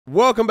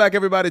Welcome back,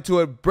 everybody,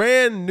 to a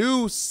brand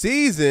new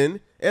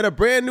season and a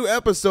brand new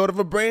episode of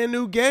a brand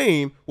new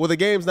game. Well, the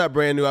game's not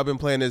brand new. I've been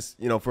playing this,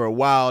 for a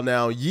while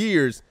now,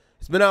 years.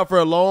 It's been out for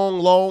a long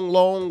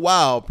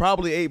while,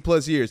 probably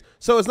 8+ years.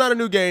 So it's not a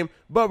new game,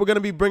 but we're going to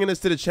be bringing this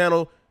to the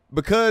channel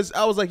because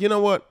I was like, you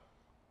know what?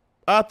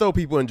 I throw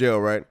people in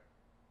jail, right?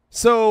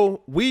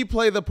 So we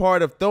play the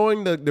part of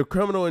throwing the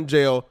criminal in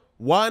jail.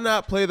 Why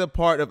not play the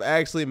part of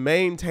actually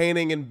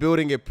maintaining and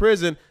building a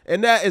prison?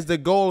 And that is the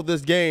goal of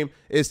this game,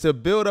 is to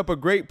build up a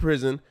great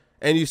prison.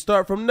 And you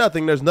start from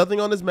nothing. There's nothing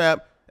on this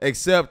map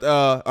except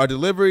our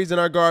deliveries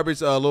and our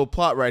garbage, little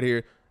plot right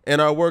here,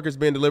 and our workers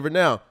being delivered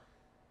now.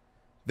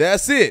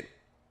 That's it.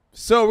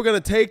 So we're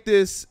going to take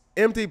this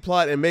empty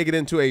plot and make it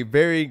into a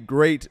very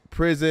great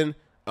prison.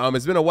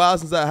 It's been a while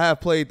since I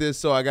have played this,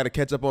 so I got to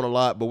catch up on a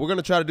lot. But we're going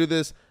to try to do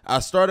this. I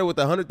started with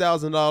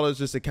 $100,000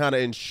 just to kind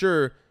of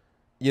ensure,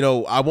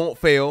 I won't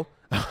fail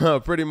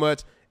pretty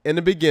much in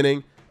the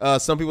beginning.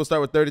 Some people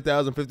start with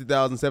 30,000,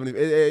 50,000,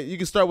 70. You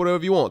can start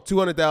whatever you want.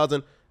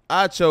 200,000.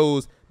 I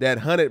chose that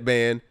 100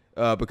 band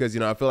because,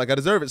 I feel like I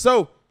deserve it.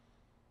 So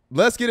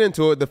let's get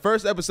into it. The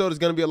first episode is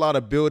going to be a lot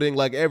of building,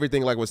 like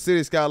everything, like with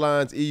City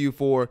Skylines,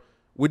 EU4.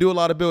 We do a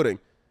lot of building.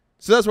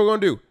 So that's what we're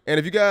going to do. And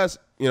if you guys,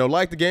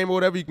 like the game or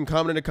whatever, you can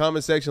comment in the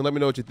comment section. Let me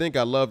know what you think.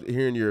 I love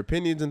hearing your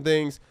opinions and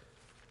things.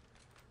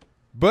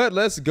 But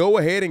let's go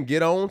ahead and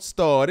get on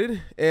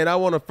started. And I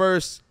want to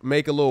first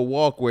make a little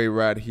walkway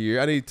right here.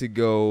 I need to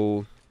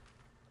go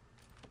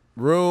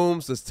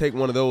rooms. Let's take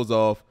one of those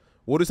off.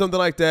 We'll do something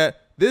like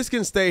that. This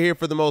can stay here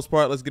for the most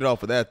part. Let's get it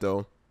off of that,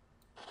 though.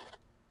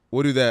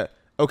 We'll do that.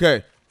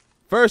 Okay.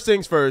 First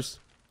things first.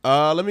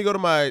 Let me go to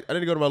I need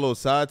to go to my little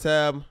side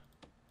tab.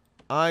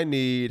 how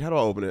do I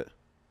open it?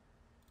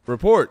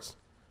 Reports.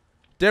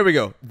 There we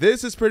go.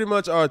 This is pretty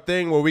much our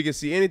thing where we can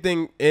see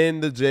anything in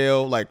the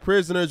jail, like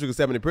prisoners. We can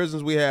see how many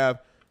prisoners we have,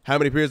 how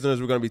many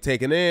prisoners we're going to be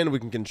taking in. We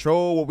can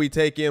control what we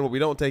take in, what we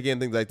don't take in,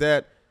 things like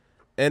that.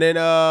 And then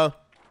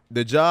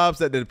the jobs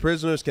that the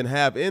prisoners can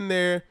have in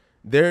there,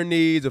 their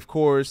needs, of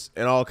course,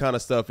 and all kind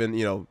of stuff, and,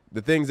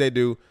 the things they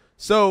do.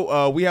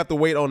 So we have to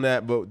wait on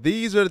that. But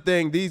these are the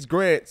things, these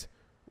grants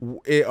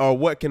are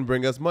what can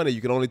bring us money.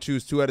 You can only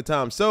choose 2 at a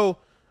time. So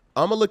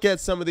I'm going to look at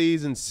some of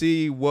these and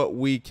see what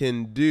we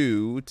can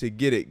do to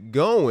get it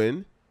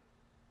going.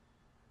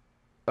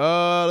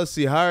 Let's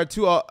see.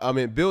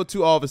 Build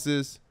 2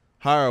 offices,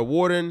 hire a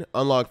warden,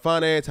 unlock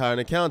finance, hire an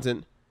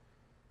accountant.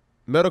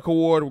 Medical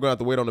ward, we're going to have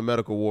to wait on the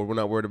medical ward. We're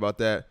not worried about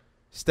that.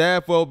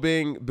 Staff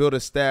well-being, build a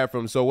staff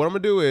room. So what I'm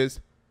going to do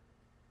is,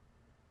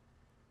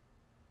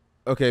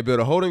 okay, build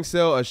a holding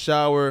cell, a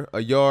shower, a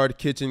yard,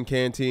 kitchen,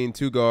 canteen,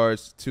 2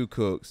 guards, 2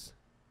 cooks.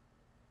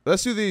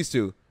 Let's do these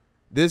 2.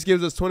 This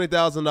gives us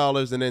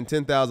 $20,000 and then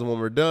 $10,000 when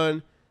we're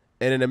done.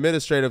 And an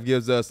administrative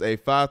gives us a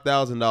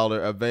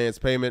 $5,000 advance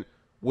payment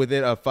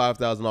within a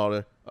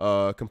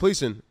 $5,000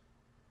 completion.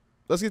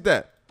 Let's get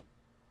that.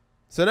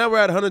 So now we're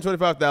at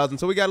 $125,000.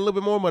 So we got a little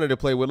bit more money to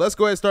play with. Let's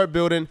go ahead and start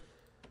building.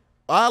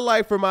 I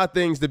like for my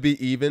things to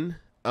be even.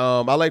 I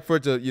like for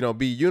it to,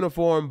 be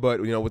uniform, but,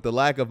 with the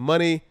lack of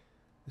money,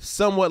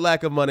 somewhat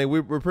lack of money.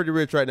 We're pretty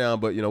rich right now,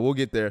 but, we'll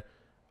get there.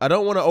 I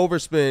don't want to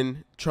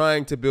overspend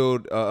trying to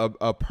build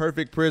a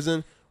perfect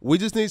prison. We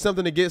just need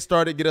something to get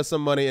started, get us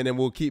some money, and then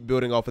we'll keep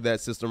building off of that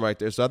system right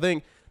there. So I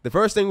think the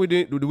first thing we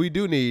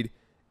do need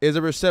is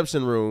a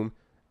reception room,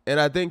 and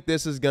I think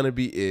this is going to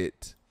be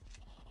it.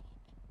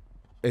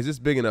 Is this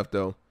big enough,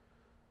 though?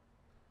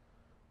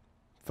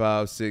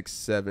 5, 6,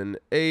 7,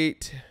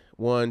 8.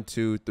 1,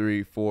 2,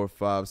 3, 4,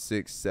 5,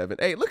 6, 7,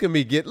 8. Look at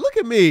me. Look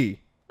at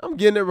me. I'm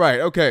getting it right.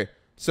 Okay.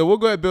 So we'll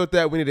go ahead and build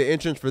that. We need an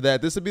entrance for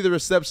that. This will be the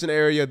reception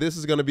area. This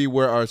is going to be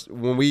where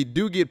when we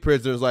do get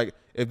prisoners, like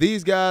if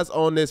these guys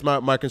on this,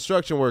 my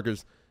construction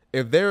workers,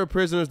 if they were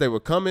prisoners, they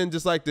would come in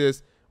just like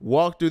this,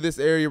 walk through this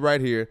area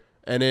right here,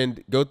 and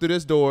then go through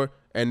this door,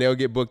 and they'll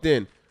get booked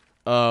in.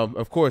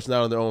 Of course,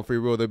 not on their own free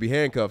will. They'll be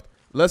handcuffed.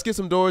 Let's get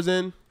some doors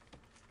in.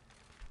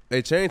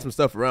 They changed some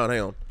stuff around.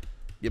 Hang on.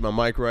 Get my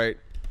mic right.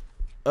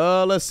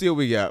 Let's see what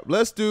we got.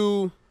 Let's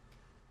do,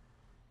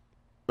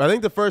 I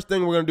think the first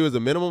thing we're going to do is a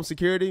minimum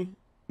security.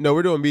 No,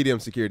 we're doing medium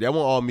security. I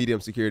want all medium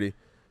security.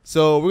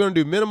 So we're going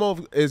to do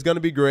minimum is going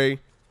to be gray.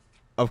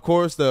 Of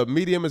course, the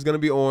medium is going to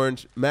be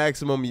orange.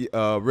 Maximum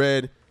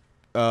red.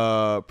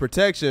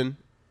 Protection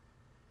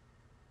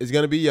is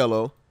going to be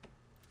yellow.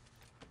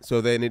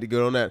 So they need to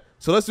go on that.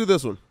 So let's do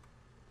this one.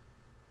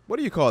 What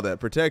do you call that?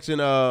 Protection,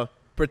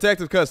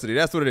 protective custody.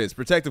 That's what it is.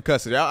 Protective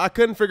custody. I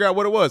couldn't figure out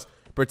what it was.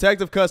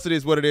 Protective custody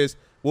is what it is.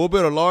 We'll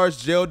build a large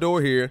jail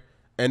door here.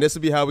 And this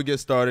will be how we get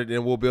started,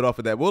 and we'll build off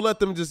of that. We'll let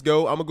them just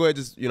go. I'm going to go ahead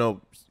and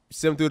just,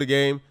 sim through the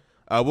game.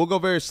 We'll go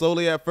very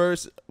slowly at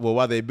first. Well,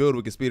 while they build,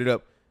 we can speed it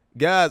up.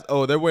 Guys,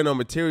 they're waiting on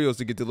materials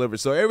to get delivered.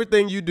 So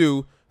everything you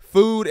do,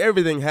 food,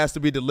 everything has to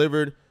be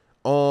delivered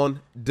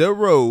on the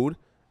road,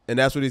 and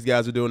that's what these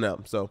guys are doing now.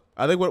 So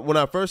I think when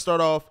I first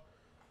start off,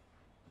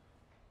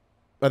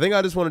 I think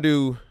I just want to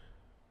do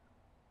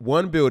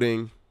one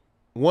building,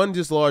 one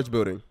just large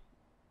building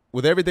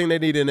with everything they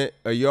need in it,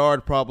 a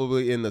yard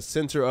probably in the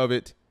center of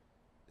it.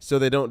 So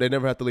they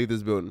never have to leave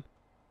this building.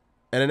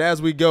 And then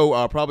as we go,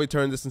 I'll probably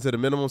turn this into the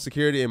minimum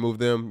security and move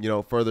them,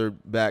 further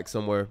back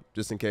somewhere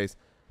just in case.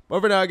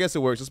 But for now, I guess it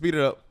works. Let's speed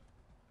it up.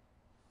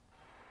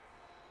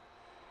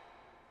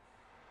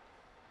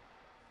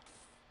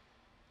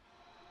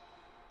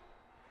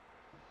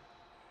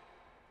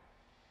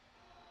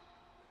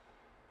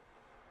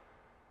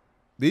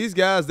 These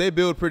guys, they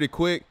build pretty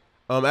quick.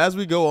 As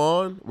we go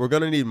on, we're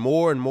going to need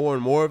more and more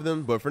and more of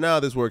them. But for now,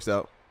 this works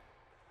out.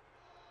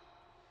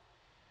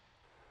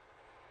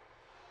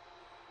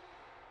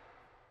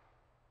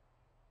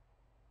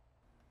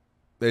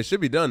 They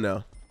should be done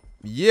now.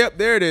 Yep,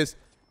 there it is.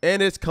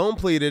 And it's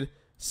completed.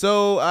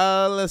 So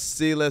let's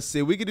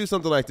see. We could do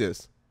something like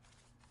this.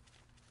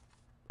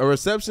 A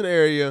reception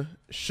area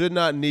should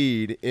not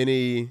need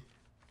any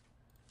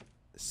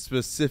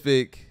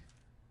specific.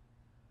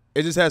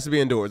 It just has to be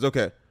indoors.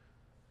 Okay.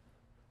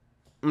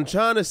 I'm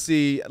trying to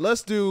see.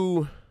 Let's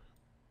do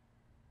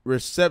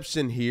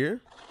reception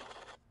here.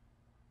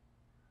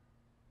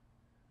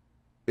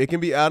 It can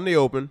be out in the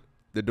open.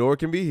 The door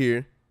can be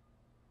here.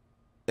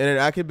 And then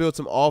I can build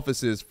some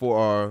offices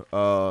for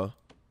our,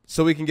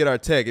 so we can get our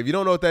tech. If you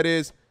don't know what that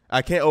is,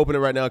 I can't open it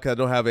right now because I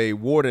don't have a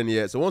warden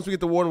yet. So once we get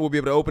the warden, we'll be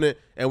able to open it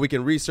and we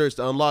can research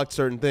to unlock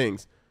certain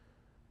things.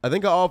 I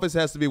think our office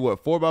has to be,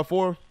 what,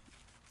 4x4?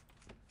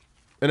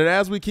 And then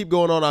as we keep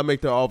going on, I'll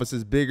make the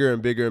offices bigger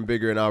and bigger and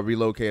bigger, and I'll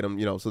relocate them,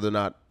 so they're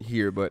not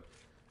here. But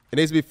it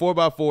needs to be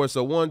 4x4.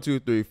 So 1, 2,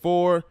 3,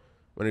 4.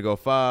 We're gonna go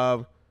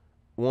 5.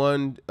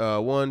 1,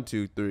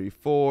 2, 3,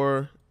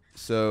 4.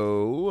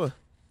 So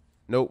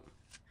nope.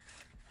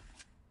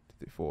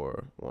 3,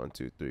 4. 1,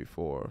 2, 3,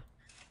 4.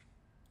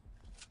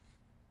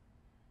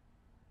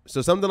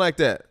 So something like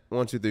that.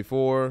 1, 2, 3,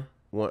 4.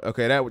 1.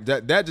 Okay,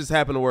 that just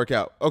happened to work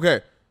out.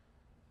 Okay.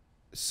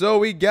 So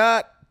we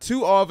got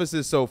 2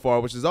 offices so far,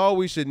 which is all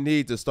we should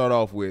need to start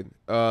off with.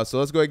 So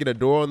let's go ahead and get a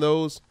door on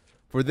those.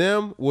 For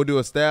them, we'll do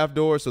a staff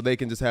door so they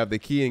can just have the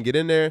key and get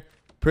in there.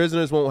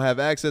 Prisoners won't have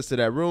access to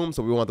that room,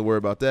 so we won't have to worry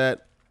about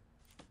that.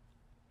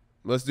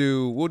 We'll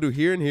do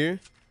here and here.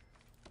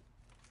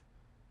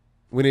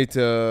 We need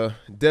to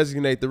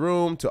designate the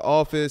room to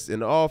office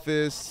and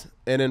office.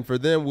 And then for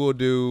them, we'll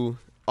do,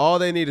 all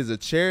they need is a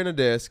chair and a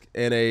desk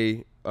and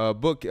a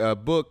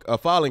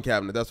filing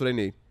cabinet. That's what they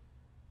need.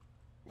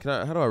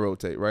 How do I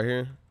rotate? Right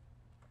here?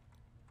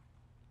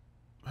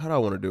 How do I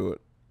want to do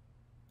it?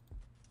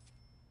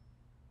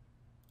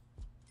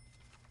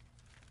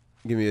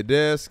 Give me a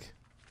desk.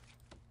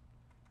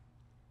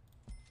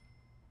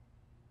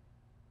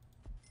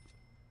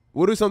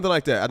 We'll do something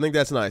like that. I think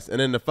that's nice. And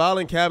then the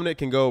filing cabinet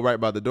can go right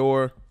by the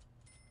door.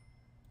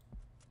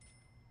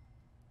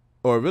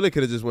 Or it really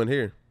could have just went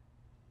here.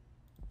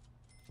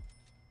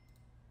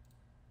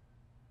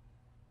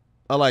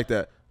 I like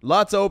that.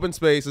 Lots of open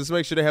space. Let's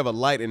make sure they have a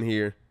light in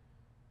here.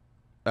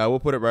 We'll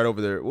put it right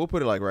over there. We'll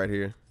put it like right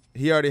here.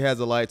 He already has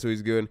a light, so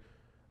he's good.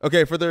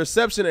 Okay, for the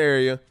reception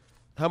area,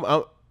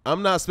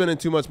 I'm not spending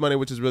too much money,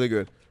 which is really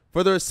good.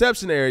 For the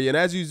reception area, and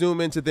as you zoom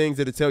into things,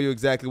 it'll tell you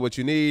exactly what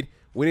you need.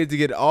 We need to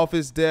get an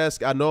office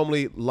desk. I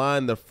normally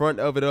line the front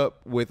of it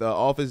up with an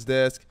office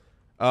desk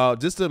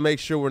just to make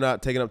sure we're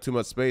not taking up too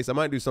much space. I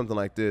might do something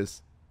like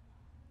this.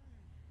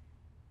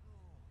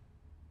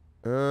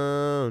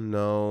 Oh,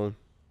 no.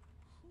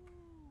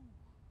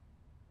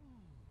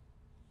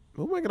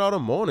 Who's making all the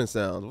moaning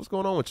sounds? What's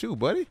going on with you,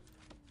 buddy?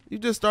 You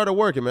just started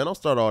working, man. Don't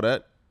start all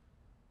that.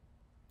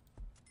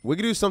 We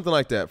can do something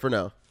like that for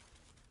now.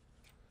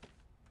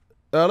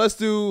 We'll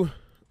do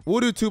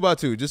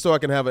 2x2 just so I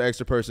can have an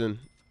extra person.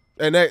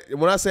 And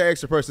when I say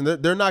extra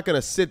person, they're not going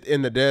to sit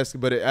in the desk,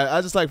 but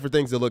I just like for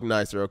things to look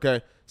nicer,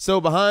 okay? So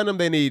behind them,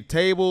 they need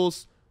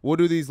tables. We'll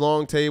do these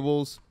long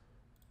tables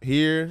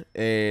here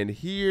and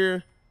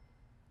here.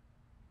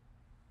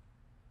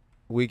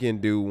 We can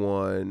do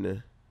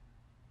one.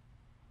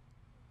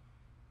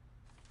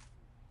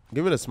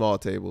 Give me the small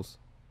tables.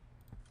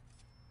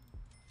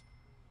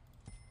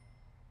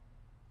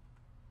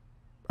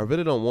 I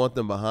really don't want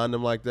them behind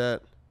them like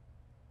that.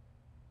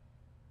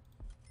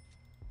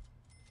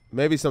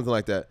 Maybe something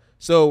like that.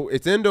 So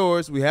it's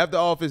indoors. We have the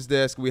office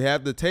desk. We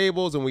have the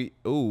tables, and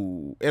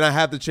and I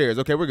have the chairs.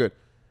 Okay, we're good.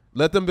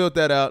 Let them build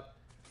that out.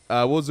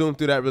 We'll zoom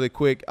through that really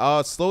quick.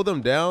 I'll slow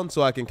them down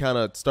so I can kind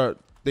of start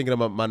thinking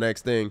about my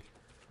next thing.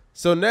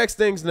 So next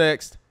thing's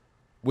next.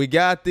 We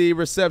got the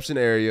reception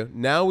area.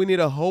 Now we need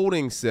a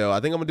holding cell. I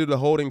think I'm gonna do the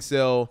holding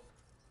cell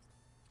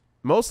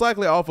most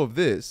likely off of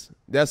this.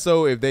 That's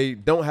so if they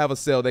don't have a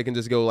cell, they can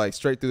just go like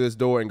straight through this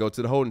door and go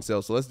to the holding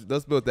cell. So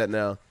let's build that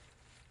now.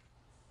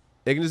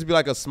 It can just be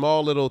like a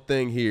small little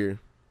thing here.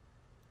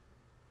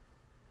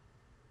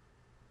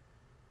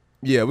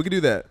 Yeah, we can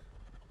do that.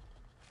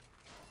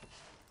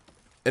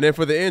 And then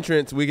for the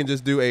entrance, we can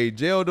just do a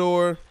jail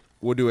door.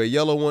 We'll do a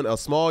yellow one, a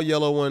small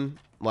yellow one,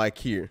 like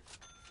here.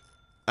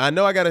 I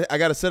know I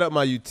gotta set up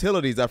my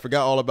utilities. I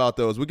forgot all about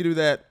those. We can do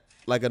that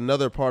like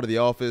another part of the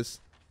office.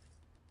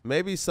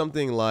 Maybe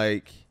something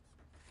like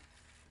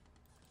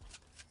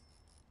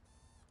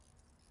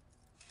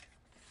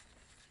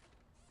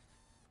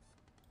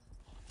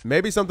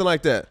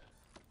that.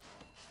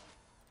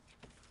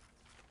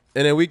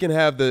 And then we can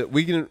have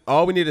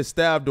all we need is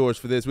staff doors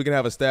for this. We can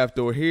have a staff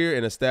door here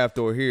and a staff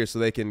door here so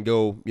they can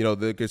go, you know,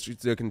 the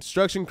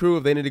construction crew,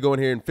 if they need to go in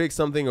here and fix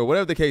something or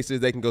whatever the case is,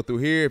 they can go through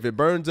here. If it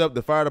burns up,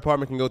 the fire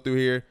department can go through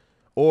here.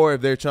 Or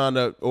if they're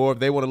or if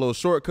they want a little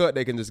shortcut,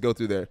 they can just go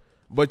through there.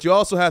 But you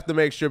also have to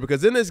make sure,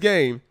 because in this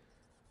game,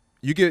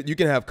 you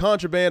can have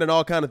contraband and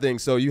all kind of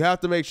things. So you have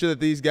to make sure that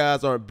these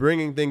guys aren't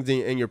bringing things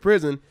in your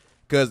prison,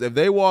 because if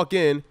they walk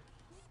in,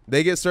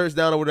 they get searched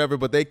down or whatever,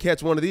 but they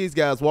catch one of these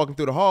guys walking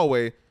through the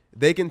hallway,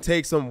 they can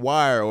take some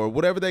wire or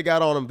whatever they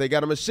got on them. They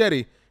got a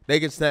machete. They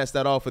can snatch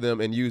that off of them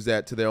and use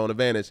that to their own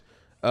advantage.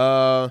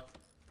 They're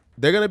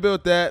going to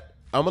build that.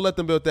 I'm going to let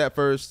them build that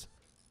first,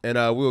 and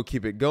we'll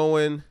keep it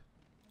going.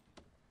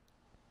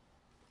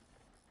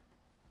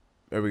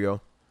 There we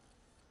go.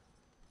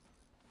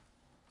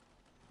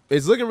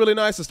 It's looking really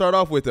nice to start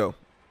off with, though.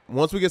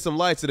 Once we get some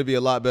lights, it'll be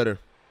a lot better.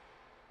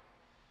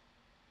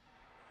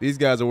 These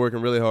guys are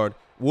working really hard.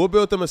 We'll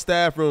build them a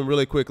staff room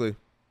really quickly.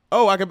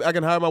 Oh, I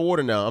can hire my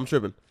warden now. I'm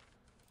tripping.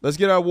 Let's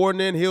get our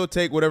warden in. He'll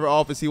take whatever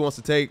office he wants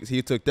to take.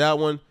 He took that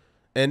one.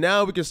 And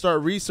now we can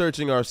start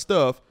researching our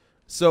stuff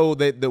so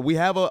that we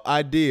have an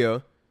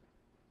idea.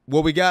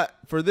 What we got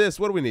for this,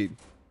 what do we need?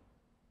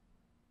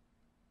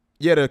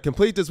 Yeah, to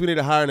complete this, we need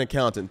to hire an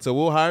accountant. So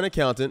we'll hire an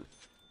accountant.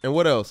 And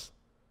what else?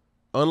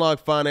 Unlock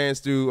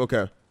finance,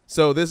 okay.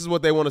 So this is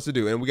what they want us to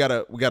do. And we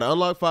gotta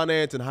unlock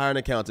finance and hire an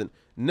accountant.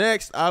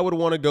 Next, I would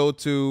want to go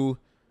to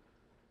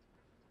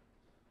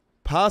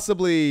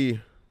possibly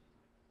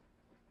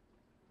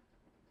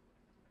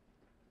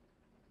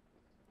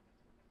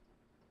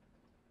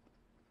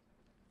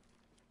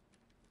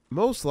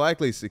most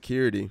likely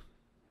security.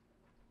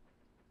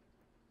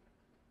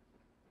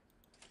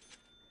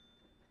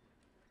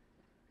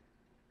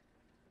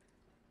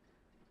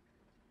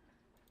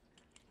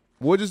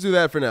 We'll just do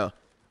that for now.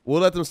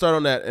 We'll let them start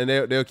on that, and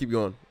they'll keep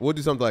going. We'll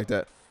do something like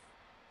that.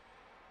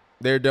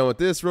 They're done with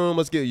this room.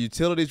 Let's get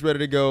utilities ready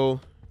to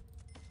go.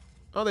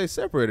 Oh, they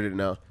separated it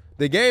now.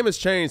 The game has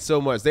changed so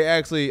much. They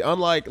actually,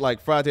 unlike like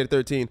Friday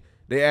the 13th,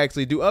 they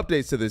actually do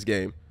updates to this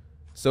game.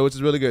 So, which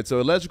is really good. So,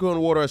 electrical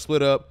and water are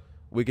split up.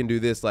 We can do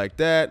this like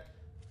that.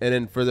 And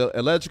then for the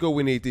electrical,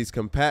 we need these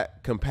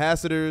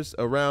capacitors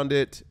around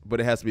it. But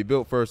it has to be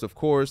built first, of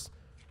course.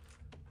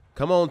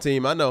 Come on,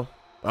 team. I know.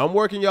 I'm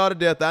working y'all to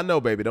death. I know,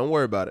 baby. Don't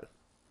worry about it.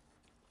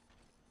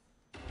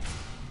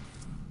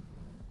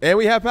 And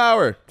we have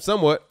power,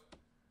 somewhat.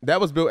 That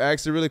was built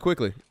actually really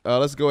quickly.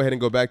 Let's go ahead and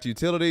go back to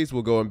utilities.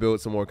 We'll go and build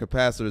some more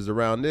capacitors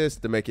around this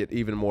to make it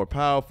even more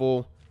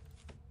powerful.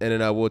 And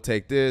then we'll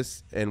take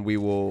this and we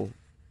will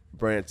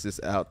branch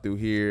this out through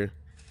here.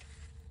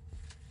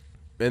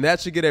 And that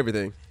should get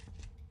everything.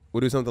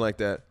 We'll do something like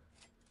that.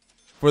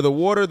 For the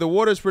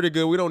water's pretty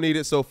good. We don't need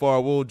it so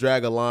far. We'll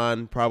drag a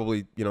line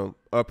probably, you know,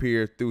 up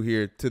here through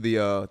here to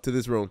the to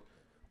this room.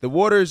 The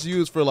water is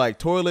used for like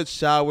toilets,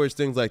 showers,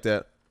 things like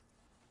that.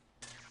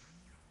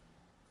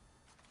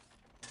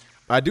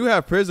 I do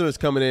have prisoners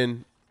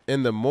coming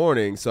in the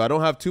morning, so I don't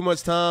have too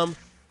much time.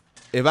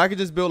 If I could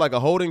just build like a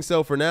holding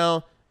cell for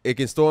now, it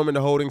can store them in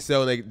the holding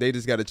cell, and they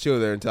just got to chill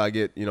there until I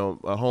get, you know,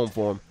 a home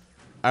for them.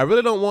 I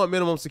really don't want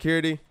minimum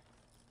security.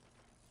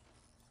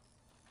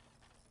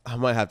 I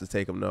might have to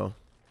take them, though.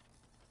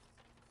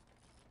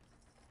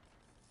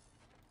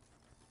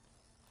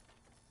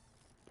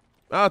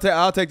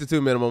 I'll take the 2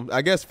 minimum.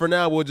 I guess for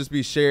now we'll just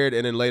be shared,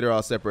 and then later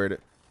I'll separate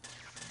it.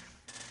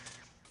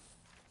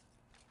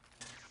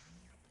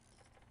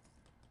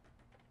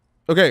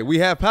 Okay, we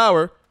have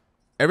power.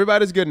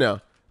 Everybody's good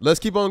now. Let's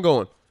keep on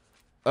going.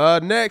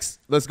 Next,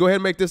 let's go ahead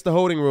and make this the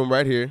holding room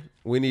right here.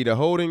 We need a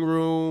holding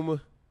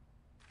room.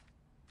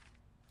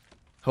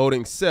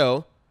 Holding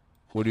cell.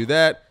 We'll do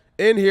that.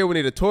 In here, we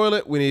need a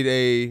toilet. We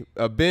need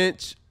a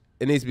bench.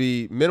 It needs to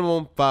be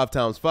minimum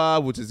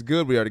 5x5, which is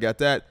good. We already got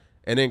that.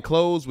 And then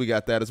clothes, we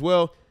got that as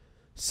well.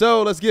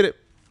 So let's get it.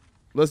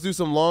 Let's do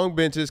some long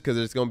benches because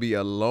it's going to be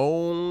a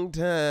long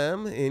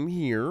time in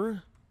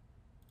here.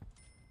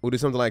 We'll do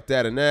something like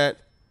that and that.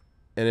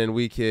 And then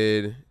we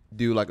could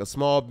do like a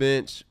small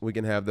bench. We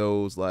can have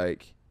those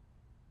like.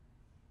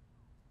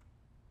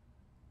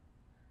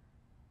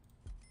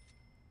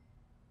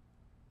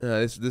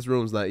 This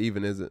room's not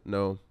even, is it?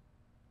 No.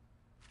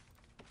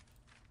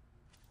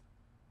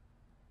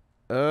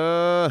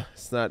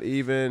 It's not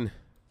even.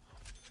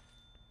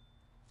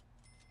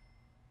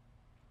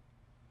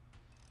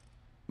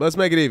 Let's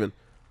make it even,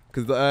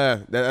 cause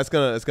that's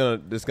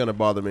gonna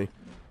bother me.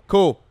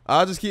 Cool.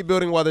 I'll just keep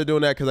building while they're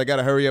doing that because I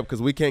gotta hurry up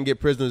because we can't get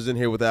prisoners in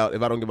here if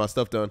I don't get my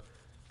stuff done.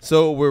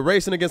 So we're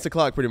racing against the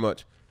clock pretty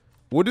much.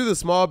 We'll do the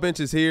small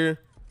benches here,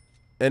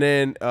 and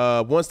then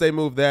once they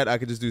move that, I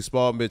could just do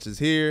small benches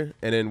here,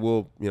 and then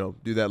we'll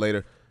do that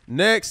later.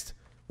 Next,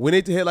 we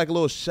need to hit like a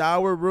little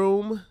shower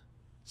room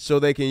so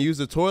they can use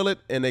the toilet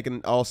and they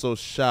can also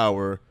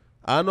shower.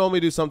 I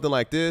normally do something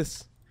like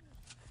this.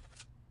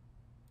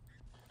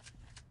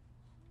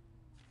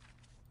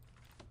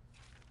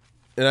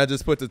 And I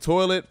just put the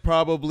toilet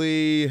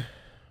probably.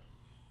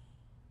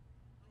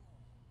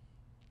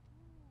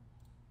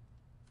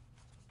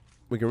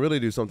 We can really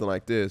do something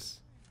like this.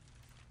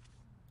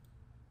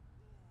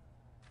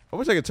 I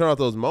wish I could turn off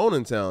those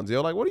moaning sounds,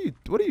 yo. Like, what are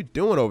you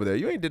doing over there?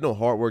 You ain't did no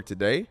hard work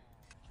today.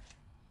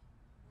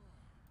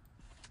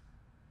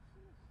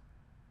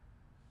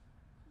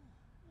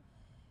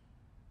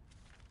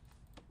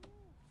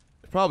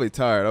 Probably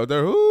tired out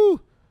there. Woo!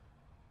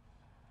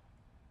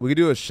 We could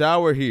do a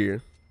shower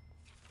here.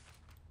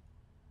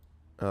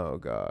 Oh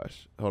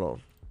gosh. Hold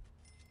on.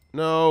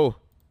 No.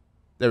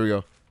 There we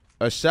go.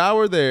 A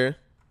shower there.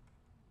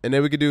 And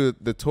then we could do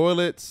the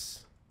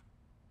toilets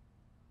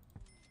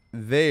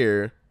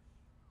there.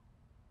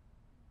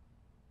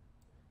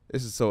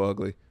 This is so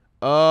ugly.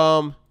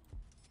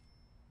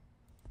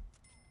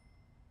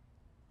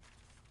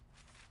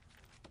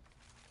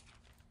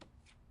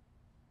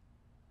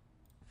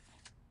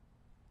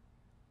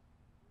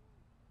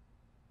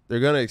 They're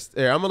gonna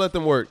here, I'm gonna let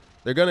them work.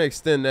 They're gonna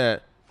extend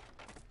that.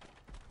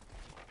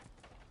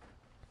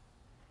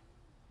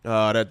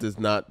 That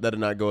did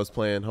not go as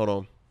planned. Hold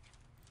on.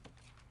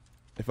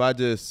 If I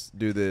just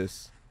do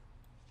this.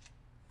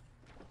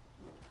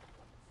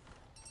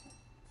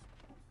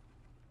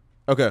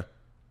 Okay.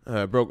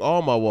 I broke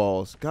all my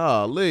walls.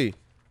 Golly.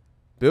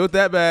 Build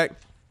that back.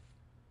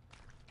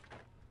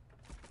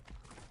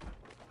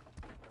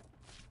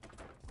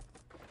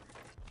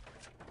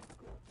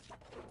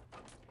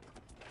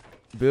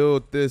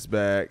 Build this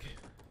back.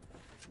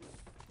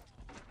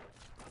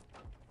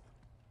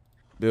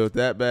 Build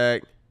that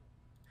back.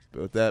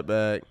 Build that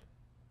back.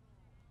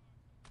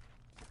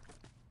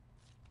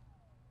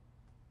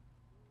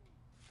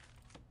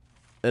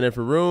 And then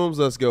for rooms,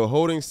 let's go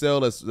holding cell.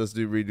 Let's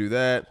redo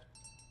that.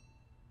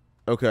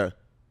 Okay.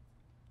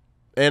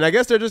 And I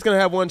guess they're just gonna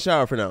have one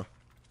shower for now.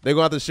 They're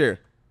gonna have to share.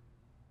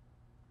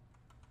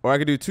 Or I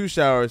could do 2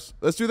 showers.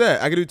 Let's do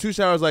that. I could do 2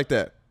 showers like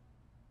that.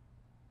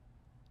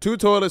 2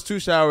 toilets, 2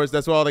 showers.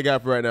 That's all they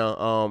got for right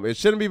now. It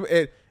shouldn't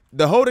be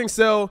the holding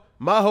cell.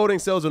 My holding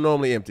cells are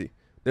normally empty.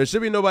 There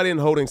should be nobody in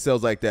holding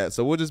cells like that.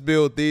 So we'll just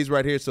build these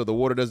right here so the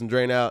water doesn't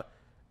drain out.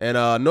 And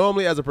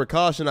normally, as a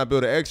precaution, I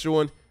build an extra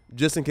one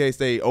just in case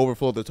they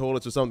overflow the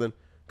toilets or something.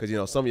 Because, you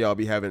know, some of y'all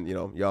be having, you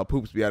know, y'all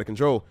poops be out of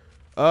control.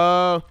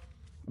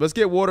 Let's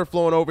get water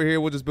flowing over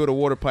here. We'll just build a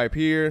water pipe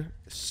here,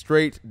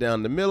 straight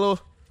down the middle.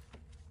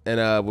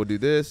 And we'll do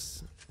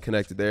this,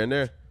 connect it there and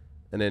there.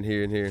 And then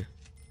here and here.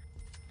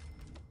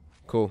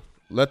 Cool.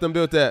 Let them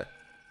build that.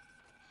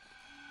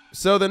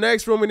 So the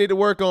next room we need to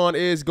work on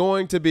is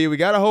going to be, we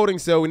got a holding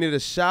cell. We need a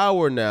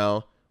shower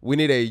now. We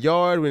need a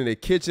yard. We need a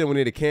kitchen. We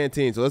need a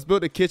canteen. So let's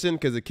build the kitchen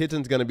because the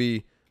kitchen's going to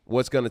be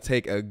what's going to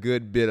take a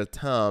good bit of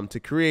time to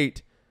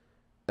create.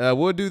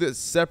 We'll do this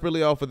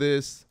separately off of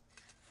this.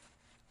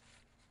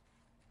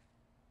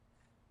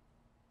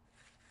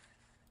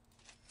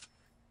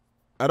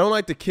 I don't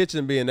like the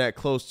kitchen being that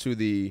close to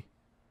the...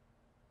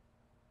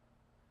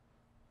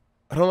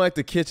 I don't like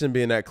the kitchen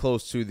being that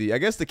close to the... I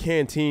guess the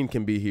canteen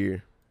can be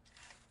here.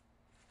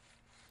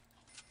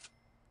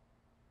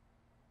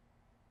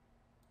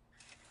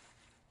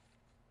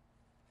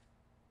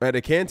 All right,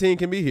 the canteen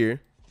can be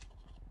here.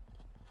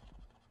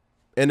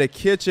 And the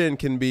kitchen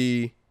can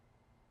be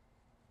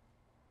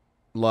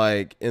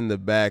like in the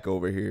back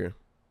over here.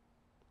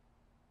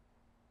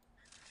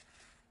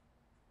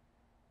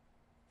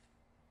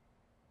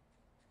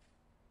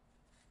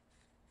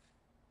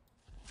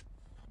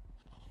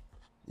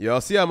 Y'all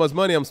see how much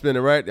money I'm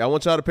spending, right? I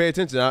want y'all to pay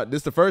attention. This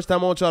is the first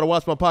time I want y'all to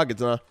watch my pockets,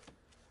 huh?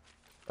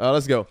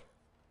 Let's go.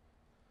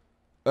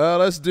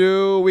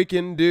 We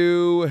can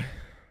do,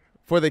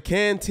 for the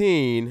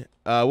canteen,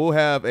 we'll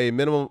have a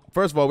minimum.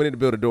 First of all, we need to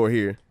build a door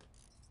here.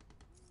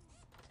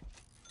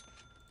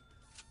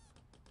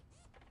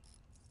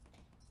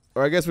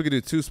 Or I guess we could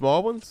do 2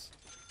 small ones.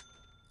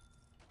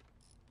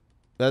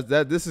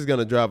 This is going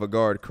to drive a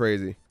guard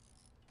crazy.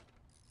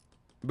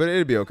 But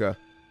it'll be okay.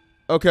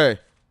 Okay.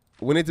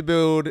 We need to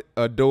build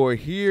a door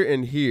here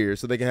and here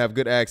so they can have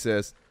good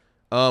access.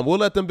 We'll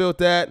let them build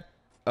that.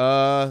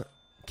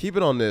 Keep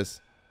it on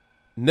this.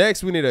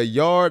 Next, we need a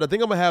yard. I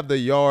think I'm going to have the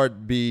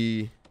yard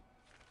be...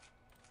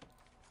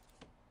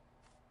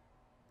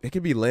 It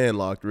could be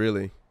landlocked,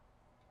 really.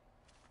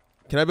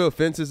 Can I build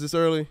fences this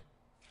early?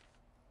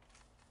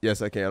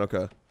 Yes, I can.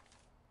 Okay.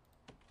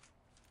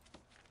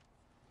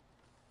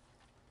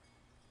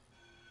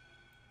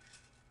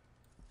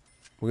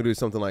 We're going to do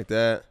something like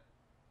that.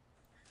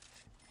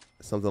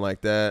 Something like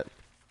that.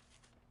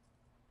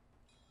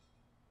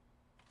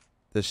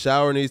 The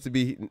shower needs to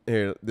be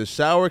here. The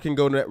shower can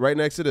go right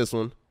next to this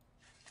one.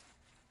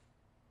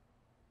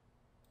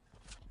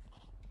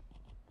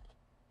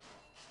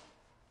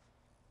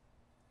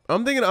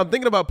 I'm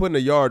thinking about putting a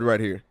yard right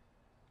here.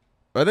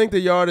 I think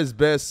the yard is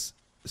best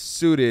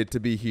suited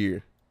to be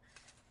here.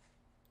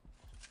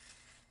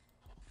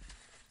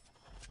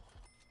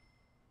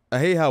 I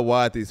hate how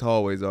wide these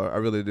hallways are. I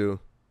really do.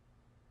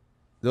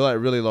 They're like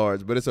really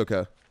large, but it's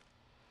okay.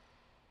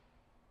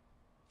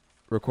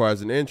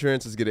 Requires an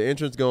entrance. Let's get an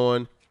entrance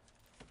going.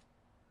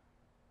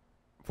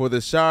 For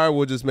the shower,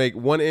 we'll just make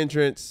one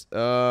entrance.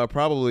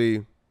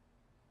 Probably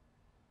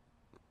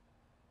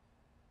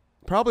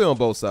on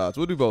both sides.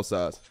 We'll do both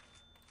sides.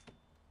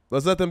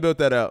 Let's let them build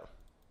that out.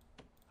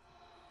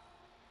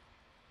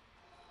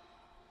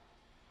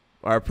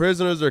 Our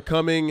prisoners are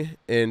coming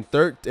in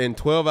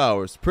 12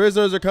 hours.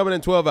 Prisoners are coming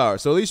in 12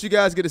 hours. So at least you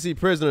guys get to see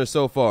prisoners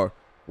so far.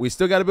 We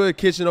still got to build a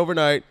kitchen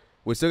overnight.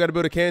 We still got to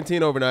build a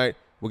canteen overnight.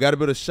 We got to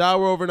build a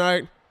shower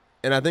overnight.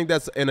 And I think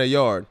that's in a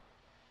yard.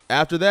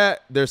 After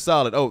that, they're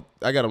solid. Oh,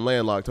 I got them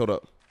landlocked. Hold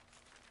up.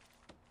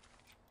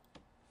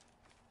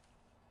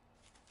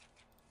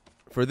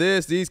 For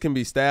this, these can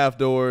be staff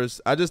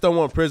doors. I just don't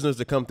want prisoners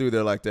to come through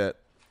there like that.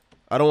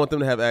 I don't want them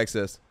to have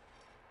access.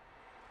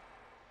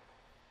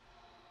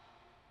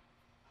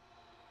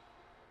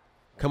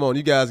 Come on,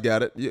 you guys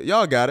got it.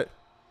 Y'all got it.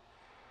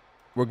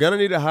 We're going to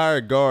need to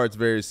hire guards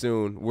very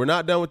soon. We're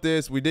not done with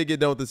this. We did get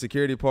done with the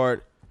security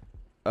part.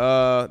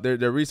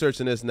 They're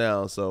researching this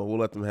now, so we'll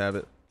let them have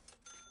it.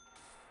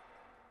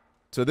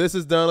 So this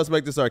is done. Let's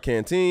make this our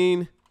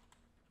canteen.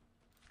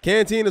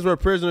 Canteen is where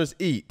prisoners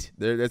eat.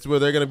 That's where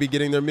they're going to be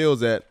getting their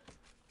meals at.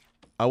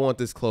 I want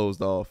this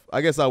closed off. I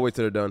guess I'll wait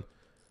till they're done.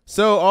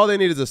 So all they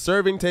need is a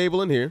serving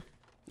table in here.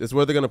 That's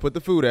where they're going to put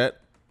the food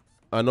at.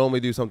 I normally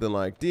do something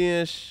like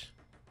dish.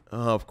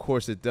 Oh, of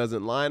course it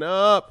doesn't line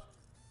up.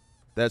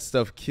 That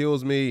stuff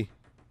kills me.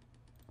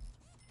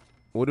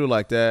 We'll do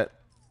like that.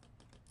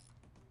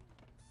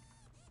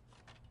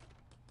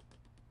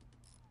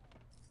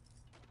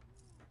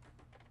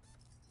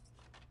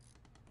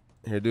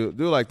 Here, do it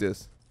like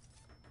this.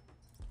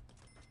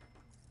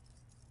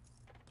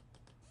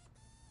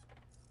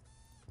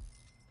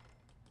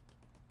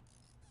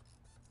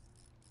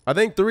 I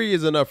think 3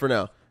 is enough for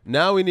now.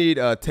 Now we need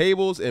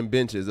tables and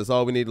benches. That's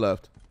all we need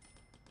left.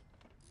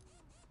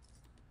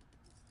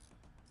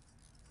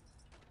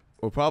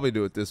 We'll probably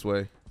do it this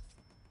way.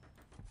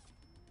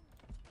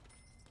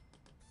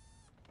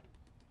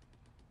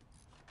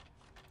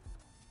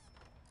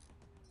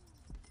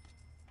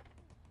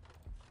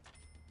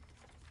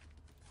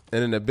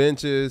 And then the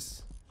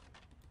benches.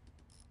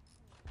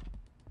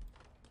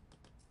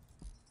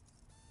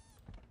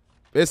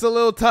 It's a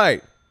little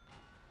tight.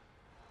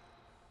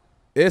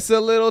 It's a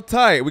little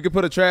tight. We could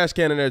put a trash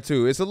can in there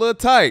too. It's a little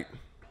tight.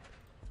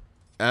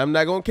 I'm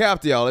not going to cap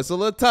to y'all. It's a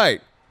little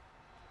tight.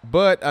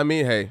 But, I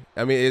mean, hey.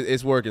 I mean,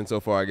 it's working so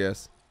far, I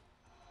guess.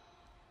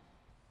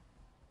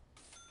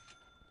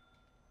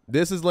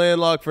 This is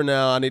landlocked for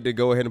now. I need to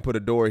go ahead and put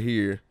a door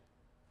here.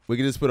 We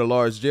can just put a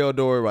large jail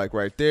door like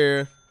right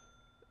there.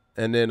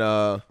 And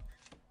then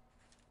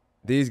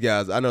these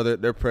guys, I know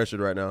they're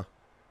pressured right now.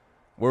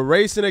 We're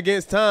racing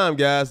against time,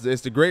 guys.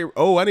 It's the great.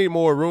 Oh, I need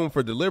more room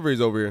for deliveries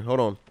over here. Hold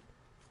on.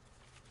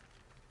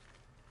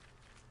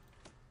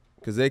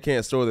 Because they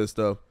can't store this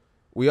stuff.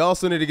 We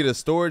also need to get a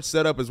storage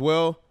set up as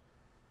well.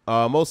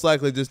 Most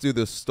likely just do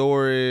the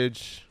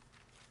storage.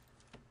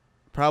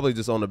 Probably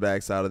just on the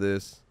back side of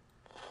this.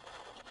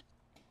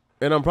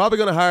 And I'm probably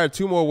going to hire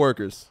 2 more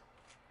workers.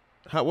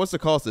 What's the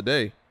cost a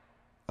day?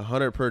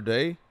 100 per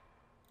day?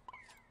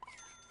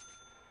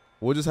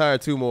 We'll just hire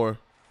 2 more.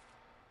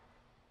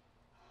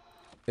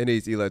 It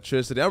needs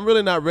electricity. I'm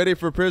really not ready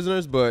for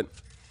prisoners, but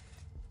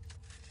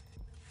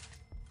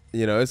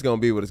you know, it's going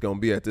to be what it's going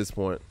to be at this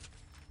point.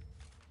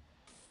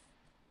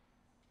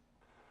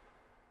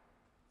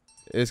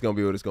 It's going to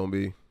be what it's going to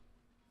be.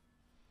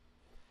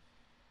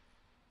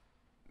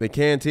 The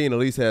canteen at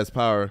least has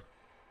power.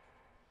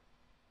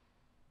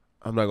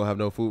 I'm not going to have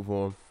no food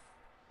for them.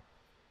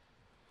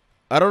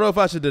 I don't know if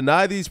I should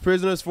deny these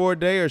prisoners for a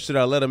day or should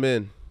I let them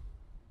in.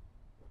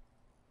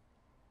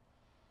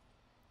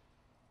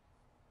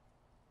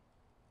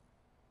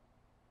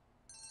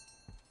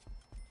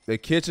 The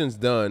kitchen's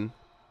done.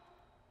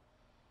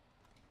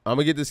 I'm going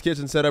to get this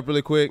kitchen set up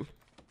really quick.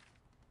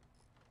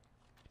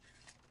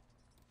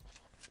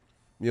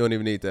 You don't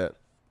even need that.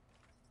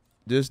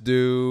 Just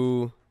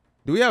do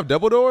we have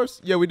double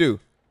doors? Yeah, we do.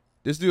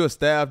 Just do a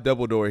staff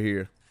double door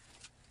here.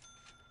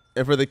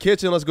 And for the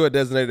kitchen, let's go ahead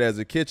and designate it as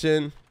a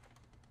kitchen.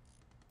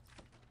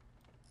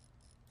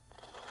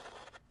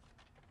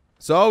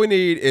 So all we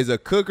need is a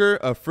cooker,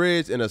 a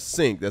fridge, and a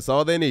sink. That's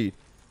all they need.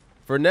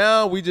 For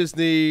now, we just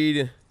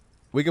need,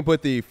 we can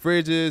put the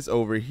fridges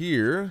over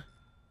here.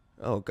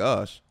 Oh,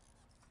 gosh.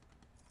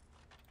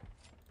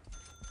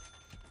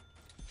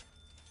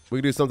 We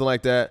can do something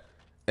like that.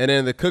 And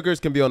then the cookers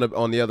can be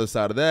on the other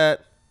side of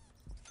that.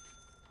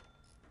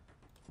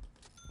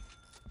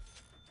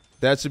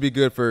 That should be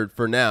good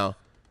for now.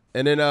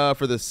 And then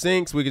for the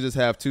sinks, we can just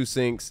have 2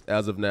 sinks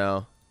as of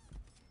now.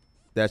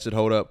 That should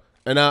hold up.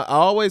 And I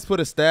always put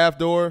a staff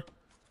door,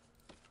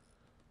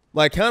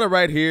 like kind of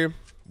right here.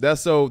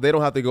 That's so they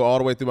don't have to go all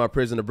the way through my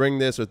prison to bring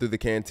this or through the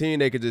canteen.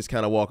 They could just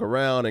kind of walk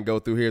around and go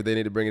through here if they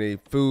need to bring any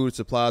food,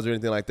 supplies, or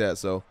anything like that.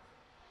 So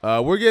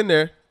we're getting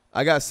there.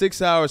 I got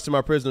 6 hours till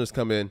my prisoners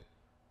come in.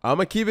 I'm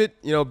going to keep it,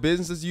 you know,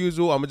 business as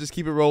usual. I'm going to just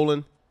keep it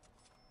rolling.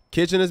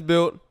 Kitchen is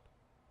built.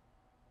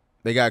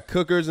 They got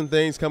cookers and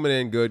things coming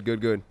in. Good, good,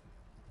 good.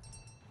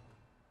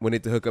 We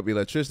need to hook up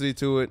electricity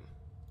to it.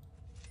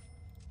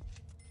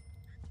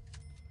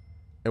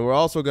 And we're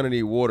also going to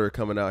need water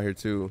coming out here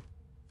too.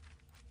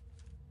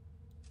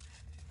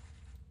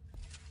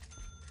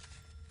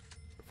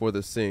 For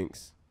the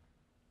sinks.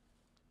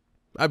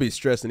 I'd be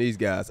stressing these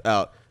guys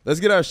out. Let's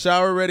get our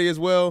shower ready as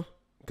well.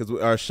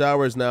 because our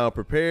shower is now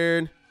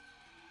prepared.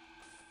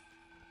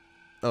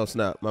 Oh,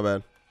 snap. My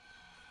bad.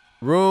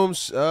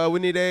 Rooms. We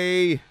need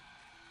a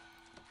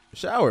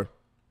shower.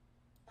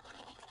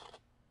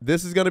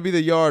 This is going to be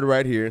the yard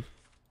right here.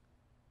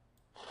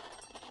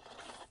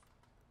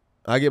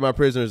 I get my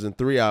prisoners in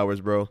 3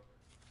 hours, bro.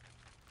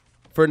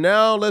 For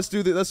now, let's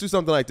do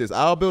something like this.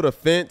 I'll build a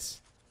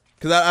fence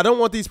because I don't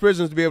want these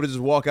prisoners to be able to just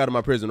walk out of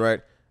my prison,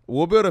 right?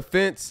 We'll build a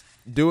fence,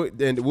 do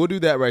it, and we'll do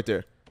that right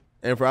there.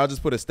 And I'll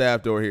just put a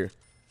staff door here.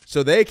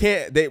 So they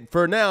can't,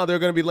 for now, they're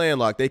going to be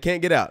landlocked. They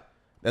can't get out.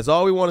 That's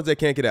all we want is they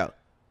can't get out.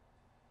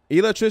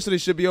 Electricity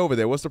should be over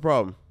there. What's the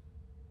problem?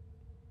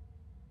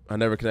 I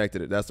never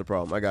connected it. That's the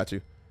problem. I got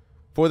you.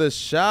 For the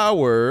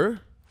shower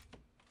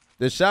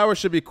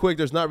should be quick.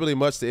 There's not really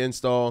much to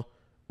install.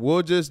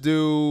 We'll just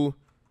do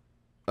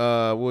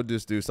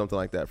something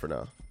like that for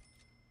now.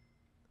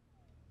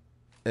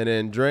 And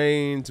then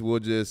drains, we'll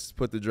just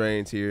put the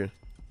drains here.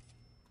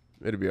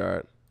 It'll be all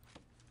right.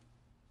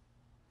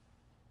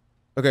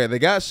 Okay, they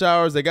got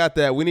showers. They got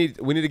that. We need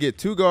to get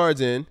 2 guards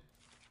in.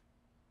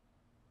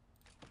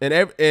 And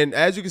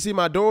as you can see,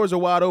 my doors are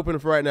wide open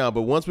for right now.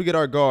 But once we get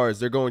our guards,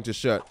 they're going to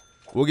shut.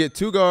 We'll get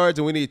 2 guards,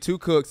 and we need 2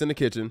 cooks in the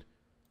kitchen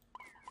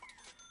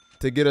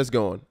to get us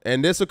going.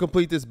 And this will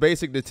complete this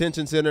basic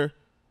detention center.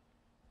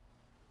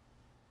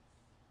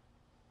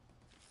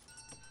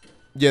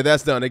 Yeah,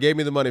 that's done. They gave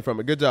me the money from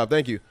it. Good job.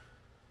 Thank you.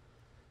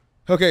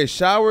 Okay,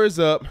 shower is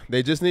up.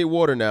 They just need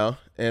water now.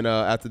 And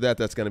after that,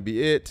 that's going to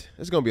be it.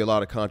 There's going to be a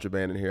lot of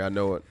contraband in here. I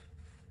know it.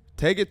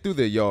 Take it through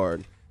the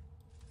yard.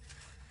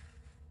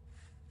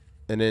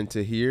 And then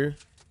to here.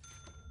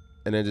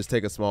 And then just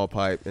take a small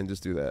pipe and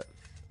just do that.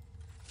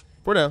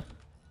 For now.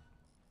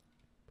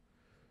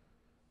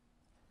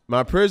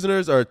 My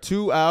prisoners are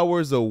 2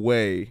 hours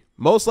away.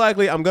 Most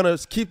likely, I'm going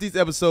to keep these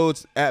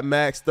episodes at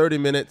max 30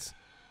 minutes.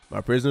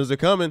 My prisoners are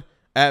coming.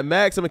 At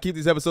max, I'm going to keep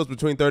these episodes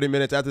between 30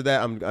 minutes. After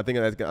that, I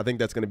think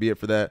that's going to be it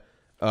for that.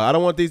 I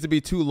don't want these to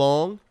be too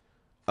long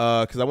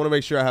because I want to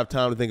make sure I have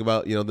time to think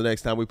about, the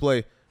next time we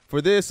play.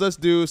 For this, let's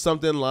do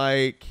something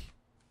like,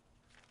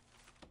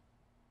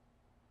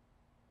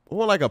 I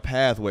want like a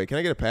pathway. Can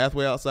I get a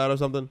pathway outside or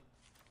something?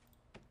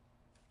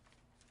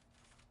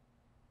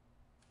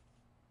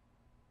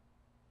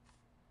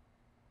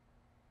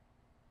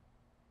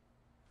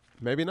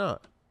 Maybe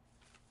not.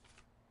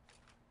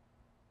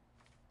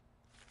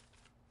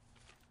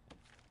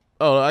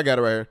 Oh, I got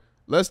it right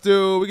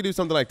here. We can do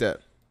something like that.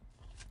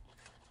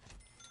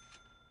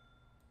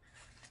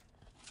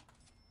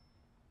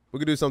 We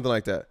could do something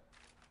like that.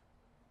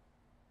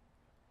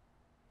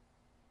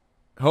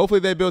 Hopefully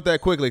they built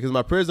that quickly because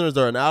my prisoners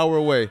are an hour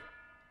away.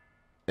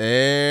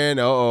 And,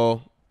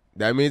 uh-oh.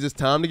 That means it's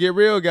time to get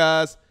real,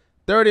 guys.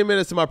 30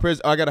 minutes to my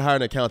prison. Oh, I got to hire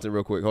an accountant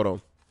real quick. Hold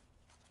on.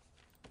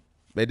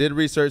 They did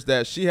research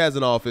that. She has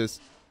an office.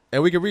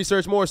 And we can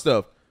research more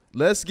stuff.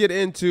 Let's get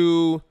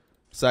into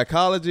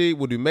psychology.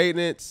 We'll do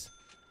maintenance.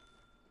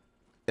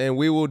 And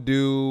we will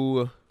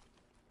do...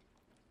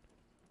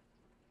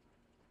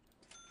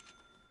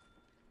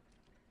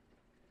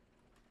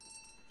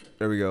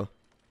 There we go.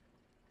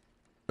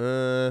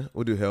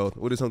 We'll do health.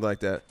 We'll do something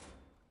like that.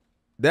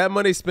 That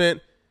money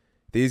spent.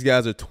 These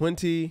guys are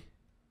 20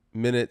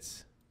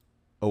 minutes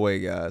away,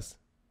 guys.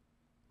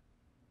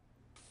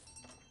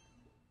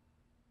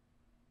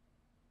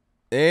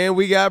 And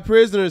we got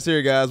prisoners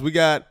here, guys. We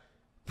got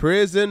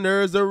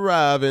prisoners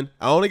arriving.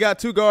 I only got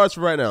 2 guards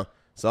for right now.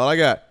 That's all I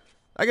got.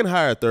 I can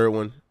hire a 3rd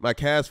one. My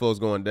cash flow is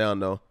going down,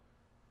 though.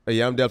 But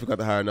yeah, I'm definitely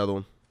going to hire another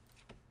one.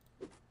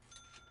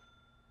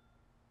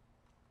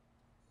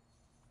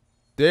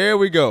 There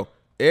we go.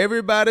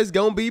 Everybody's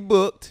going to be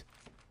booked.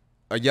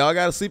 Y'all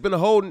got to sleep in the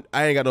holding.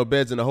 I ain't got no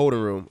beds in the holding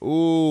room.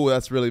 Ooh,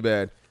 that's really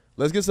bad.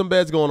 Let's get some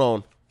beds going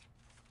on.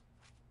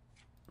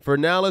 For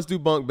now, let's do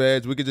bunk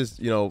beds. We could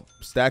just,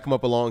 stack them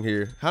up along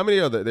here. How many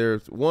are there?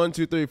 There's 1,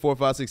 2, 3, 4,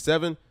 5, 6,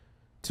 7.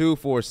 2,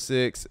 4,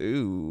 6.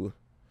 Ooh.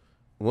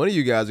 One of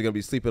you guys are going to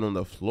be sleeping on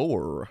the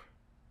floor.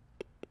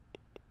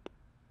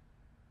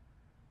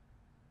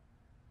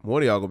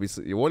 One of y'all going to be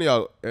sleeping. One of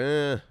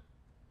y'all,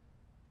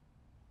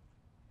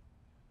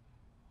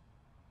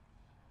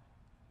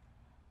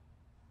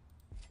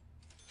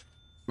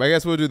 I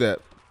guess we'll do that.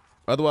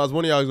 Otherwise,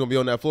 one of y'all is going to be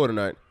on that floor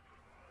tonight.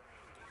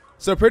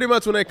 So pretty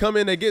much when they come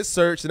in, they get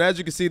searched. And as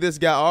you can see, this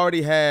guy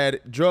already had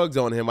drugs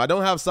on him. I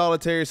don't have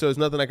solitary, so there's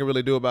nothing I can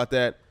really do about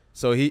that.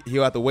 So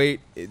he'll have to wait.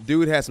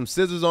 Dude has some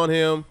scissors on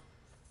him.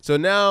 So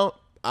now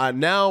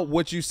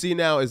what you see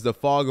now is the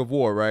fog of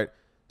war, right?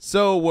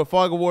 So what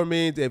fog of war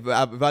means, if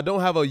I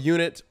don't have a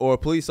unit or a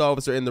police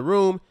officer in the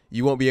room,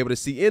 you won't be able to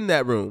see in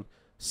that room.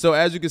 So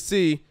as you can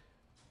see,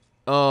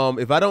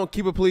 if I don't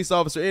keep a police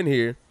officer in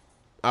here,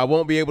 I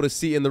won't be able to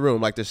see in the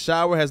room. Like the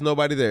shower has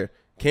nobody there.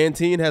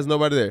 Canteen has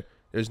nobody there.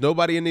 There's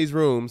nobody in these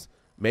rooms.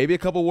 Maybe a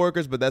couple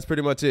workers, but that's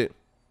pretty much it.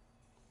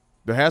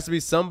 There has to be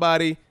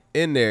somebody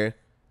in there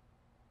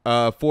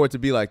for it to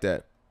be like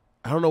that.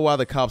 I don't know why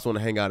the cops want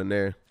to hang out in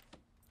there.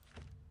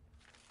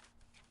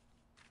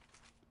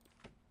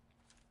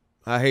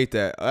 I hate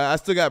that. I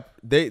still got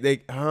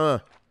I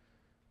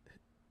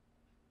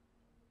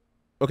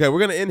Okay, we're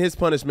going to end his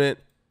punishment.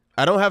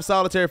 I don't have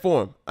solitary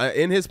for him.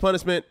 In his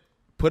punishment,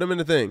 put him in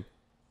the thing.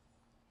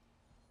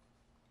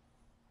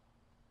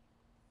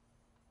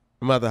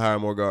 I'm about to hire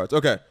more guards.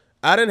 Okay.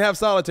 I didn't have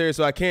solitary,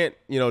 so I can't,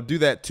 do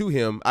that to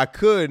him. I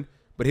could,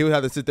 but he would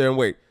have to sit there and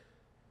wait.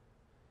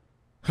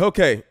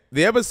 Okay.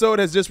 The episode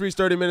has just reached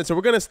 30 minutes, so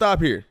we're going to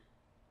stop here.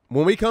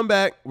 When we come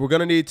back, we're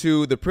going to need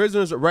to, the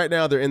prisoners right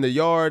now, they're in the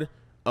yard.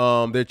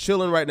 They're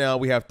chilling right now.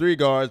 We have 3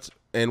 guards,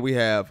 and we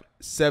have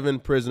 7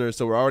 prisoners,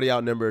 so we're already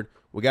outnumbered.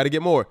 We got to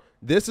get more.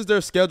 This is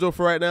their schedule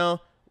for right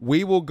now.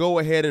 We will go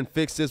ahead and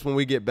fix this when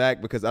we get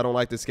back because I don't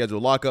like this schedule.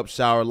 Lock up,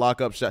 shower,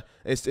 lock up, shower.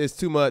 It's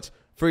too much.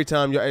 Free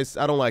time. I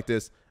don't like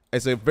this.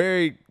 It's a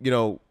very,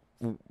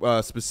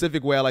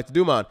 specific way I like to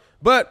do mine.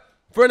 But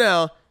for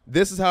now,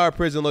 this is how our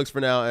prison looks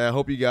for now, and I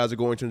hope you guys are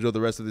going to enjoy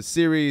the rest of the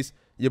series.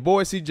 Your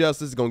boy C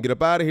Justice is going to get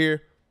up out of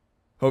here.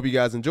 Hope you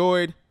guys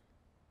enjoyed.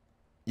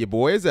 Your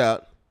boy is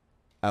out.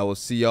 I will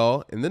see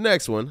y'all in the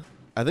next one.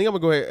 I think I'm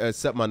going to go ahead and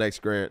accept my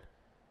next grant.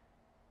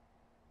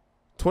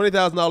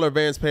 $20,000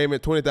 advance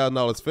payment,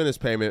 $20,000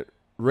 finished payment.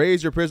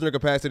 Raise your prisoner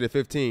capacity to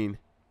 15.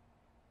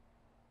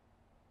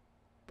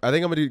 I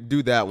think I'm going to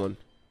do that one.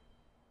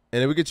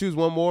 And if we could choose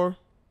one more.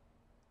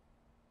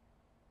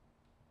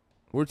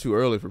 We're too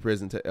early for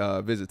prison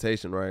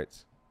visitation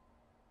rights.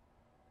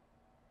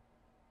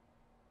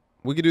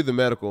 We could do the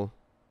medical.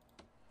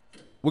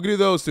 We could do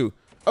those two.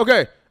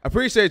 Okay. I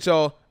appreciate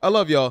y'all. I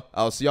love y'all.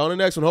 I'll see y'all in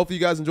the next one. Hopefully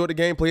you guys enjoyed the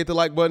gameplay. Hit the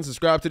like button.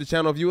 Subscribe to the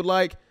channel if you would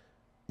like.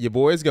 Your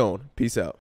boy is gone. Peace out.